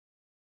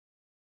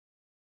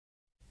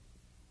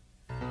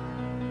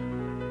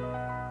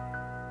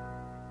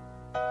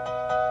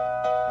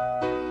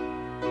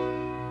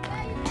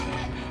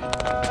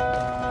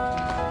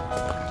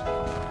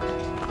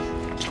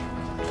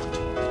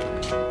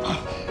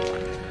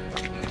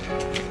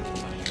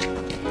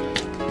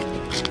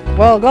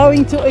We're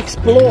going to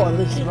explore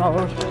this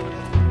road.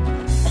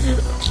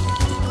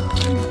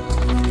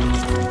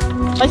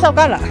 Ay, sao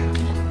ka na?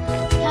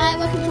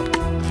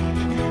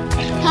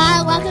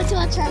 Hi, welcome to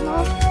our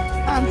channel.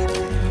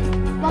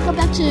 Welcome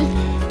back to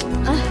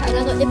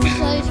another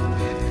episode.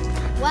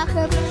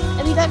 Welcome.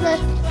 If you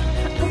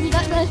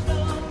don't know,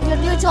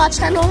 you're new to our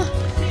channel,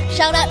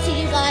 shout out to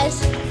you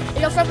guys. If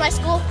you're from my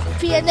school,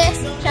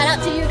 PNS, shout out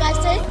to you guys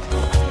too.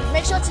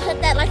 Make sure to hit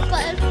that like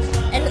button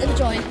and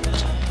enjoy.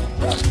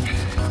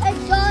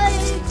 Enjoy!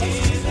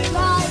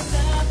 Bye!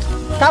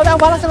 Tao daw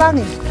wala sa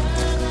langit.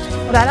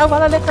 Wala daw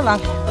wala ka lang.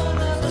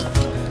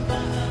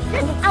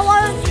 I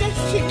want to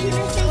keep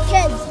say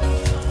kids.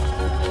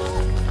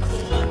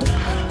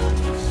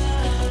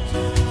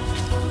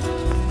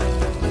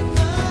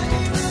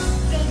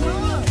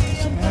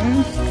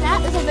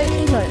 That is a big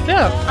thing.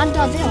 Yeah.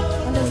 Under there.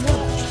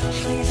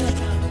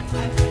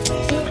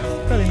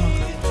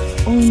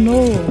 Oh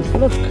no,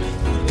 look.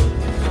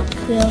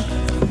 Yeah.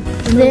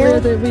 You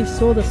know where we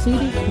saw the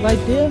city? Right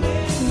there?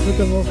 But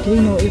the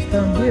volcano is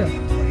down here.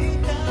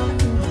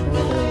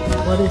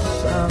 What is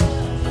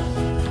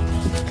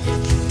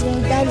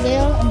Down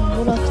there and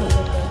water over there.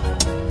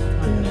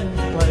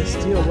 but it's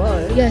still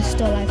alive. Yeah,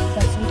 still like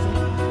that's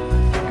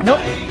something.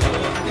 Nope.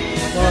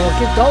 Well,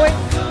 keep going.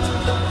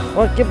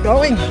 Well, keep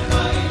going.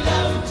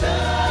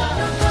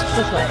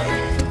 This way.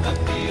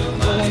 We're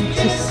going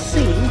to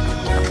see.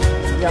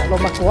 Yeah, lo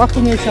makuha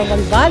niya sa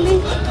Valley.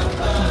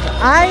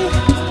 Ay,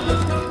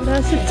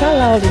 nasa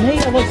talaw din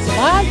ay abot sa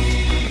bag. We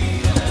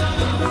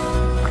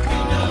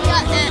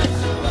got that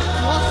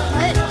walk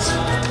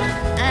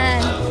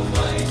and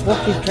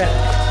Walking track.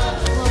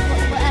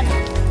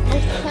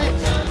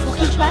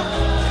 walking track.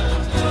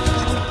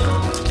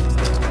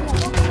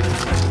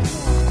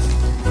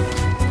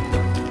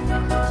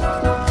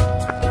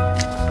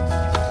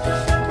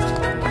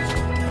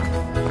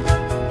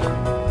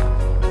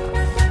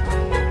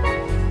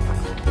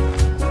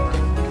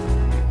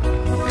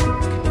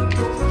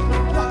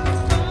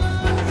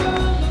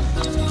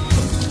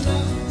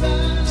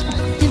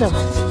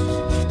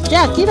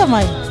 Ya, kita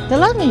mai.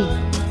 Telangi.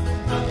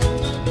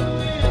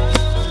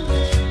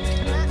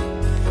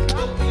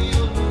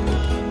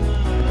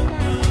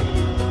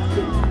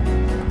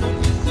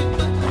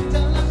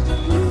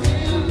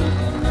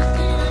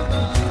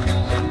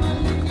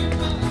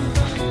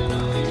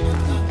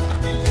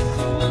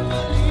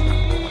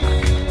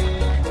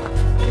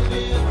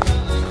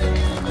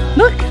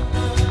 Look.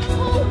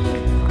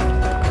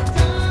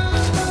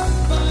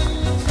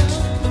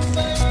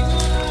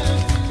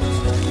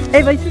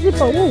 Eh, vai ser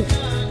pau.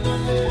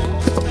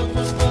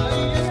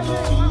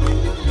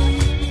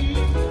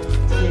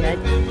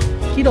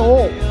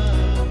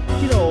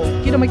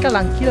 Kilo mấy cái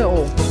lần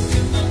kilo.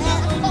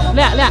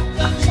 Lẹ.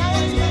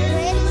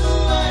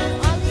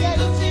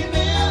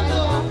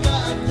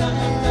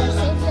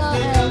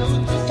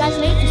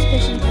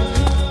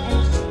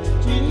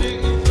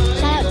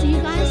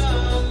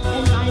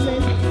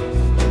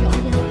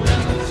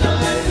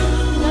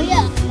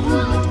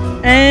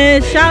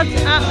 And shout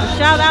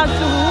out to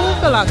who?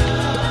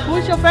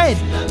 Who's your friend?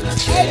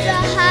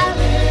 Abraham,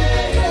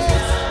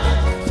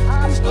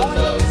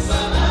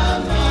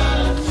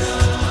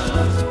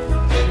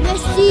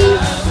 Misty,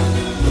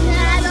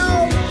 Nano.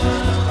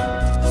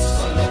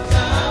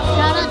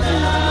 Shout out to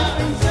my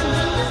friends.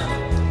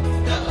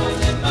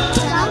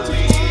 Shout out to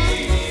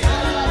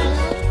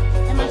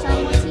Pam, and my son,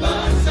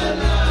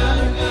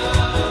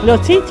 Your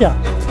teacher.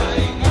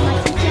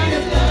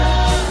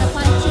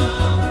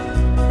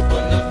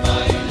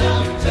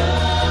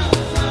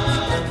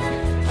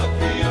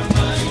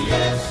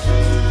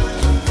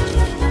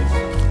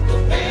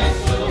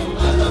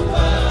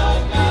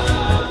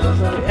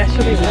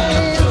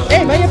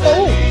 Eh, vaya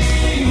Pau.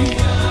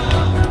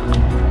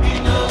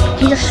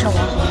 He just show up.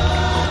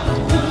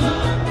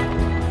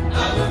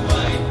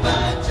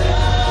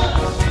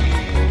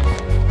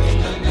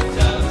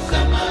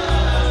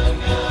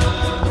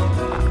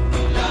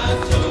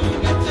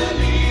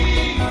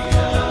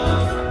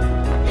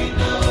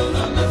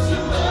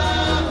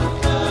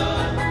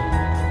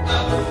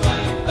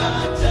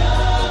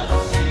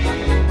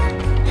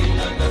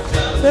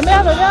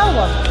 Primeiro de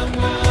água.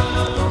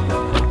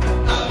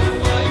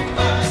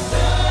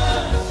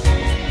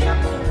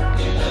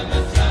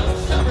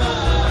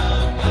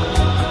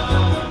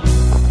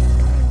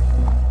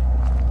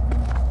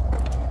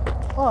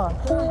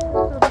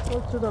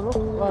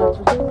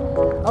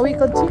 Are we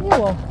continue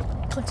or?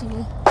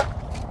 Continue.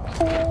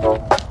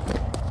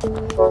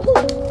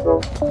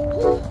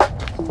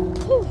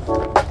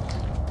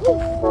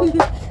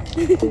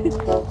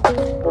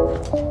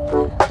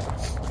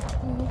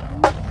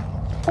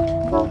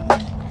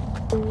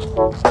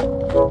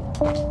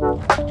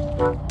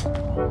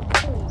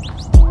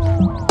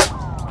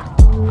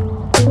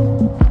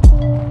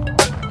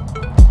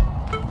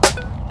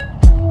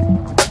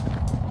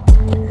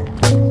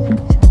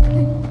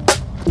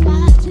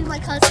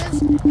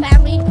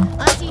 Family,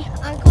 auntie,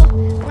 uncle,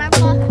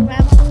 grandpa,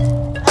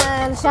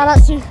 and shout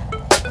out to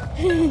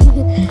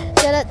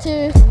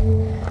it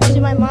to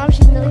my mom.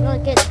 She's really gonna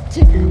get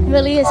 2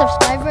 million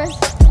subscribers.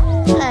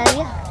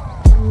 Yeah.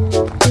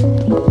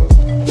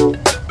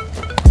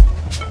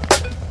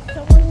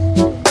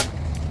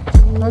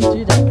 Don't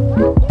do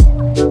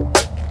that.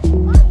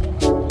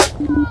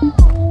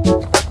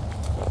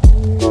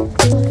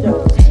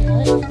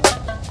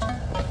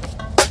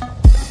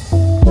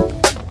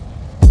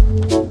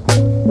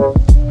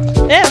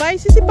 Vai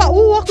sisi pa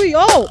aku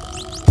yo.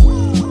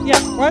 Yeah,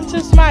 1,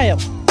 2, smile.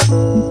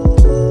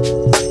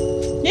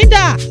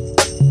 Linda.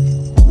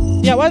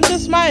 Yeah, 1, 2,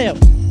 smile.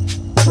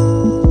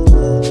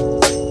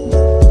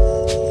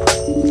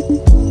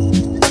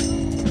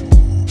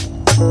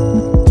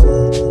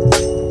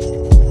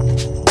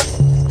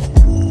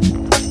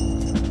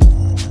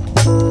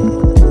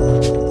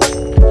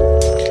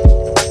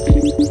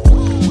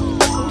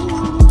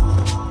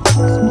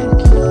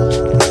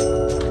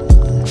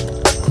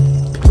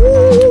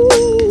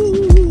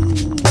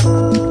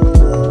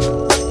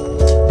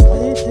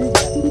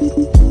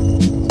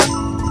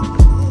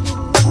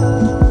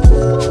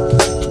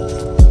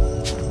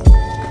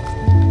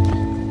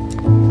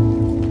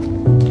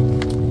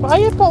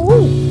 Ayo Pak Wu.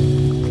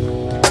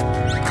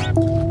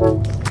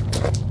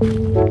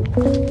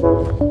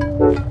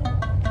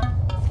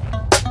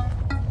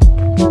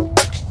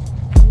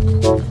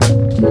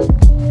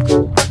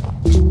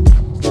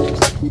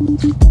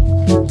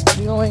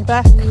 You going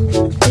back?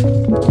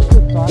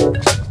 Goodbye.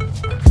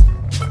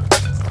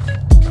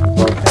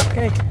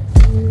 Okay.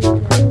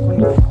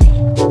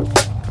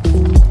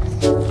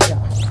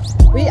 Yeah.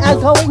 We are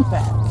going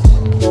back.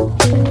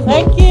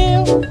 Thank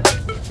you.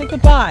 Say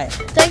goodbye.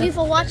 Thank you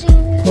for watching.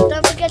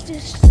 Don't forget to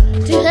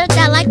hit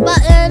that like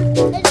button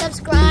and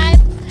subscribe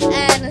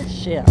and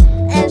Share.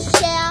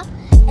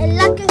 And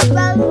like as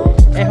well.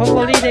 And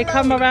hopefully they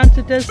come around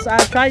to this.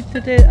 Try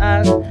to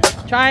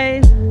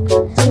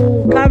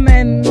come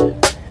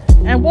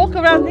and walk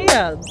around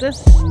here.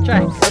 This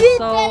track is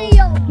so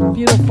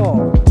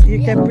beautiful.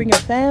 You can bring a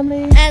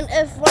family. And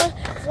if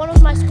one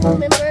of my school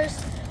members,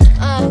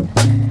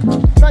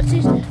 not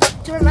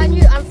to remind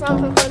you, I'm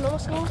from normal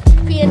school,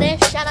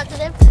 PNS. Shout out to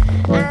them.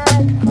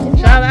 And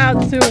Shout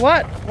out to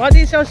what? What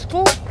is your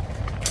school?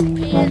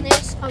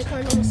 PNS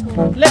Normal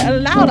School. Little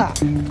louder.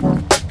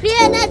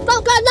 PNS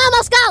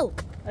Normal School.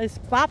 It's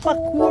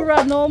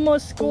Papakura Normal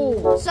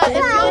School. So if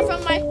you're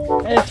from my,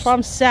 It's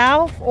from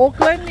South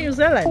Auckland, New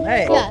Zealand.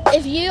 Hey. yeah,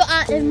 if you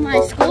are in my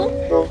school,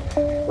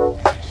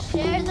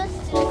 share this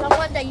to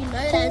someone that you know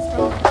that is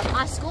from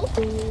our school.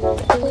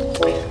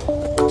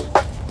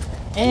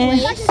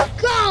 And Let's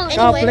go.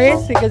 God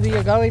bless, because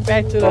you're going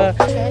back to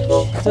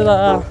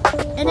the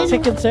And then,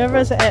 second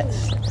service at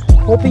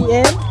 4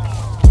 p.m.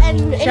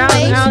 and Shout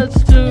anyways, out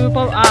to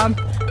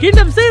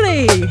Kingdom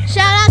City.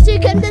 shout out to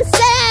Kingdom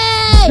City.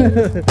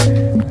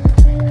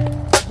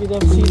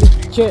 Kingdom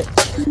City Church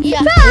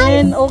Yeah.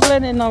 in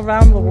Auckland and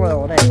around the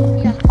world. Eh?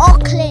 Yeah.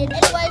 Auckland.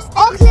 Anyways,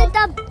 Auckland,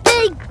 the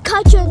big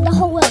country in the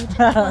whole world.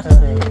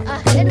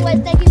 Anyways,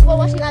 thank you for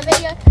watching our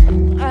video.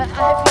 I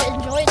hope you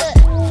enjoyed it.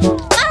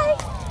 Bye.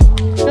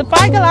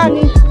 Goodbye,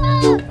 Kalangi.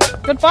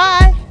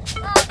 Goodbye.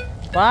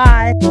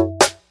 Bye.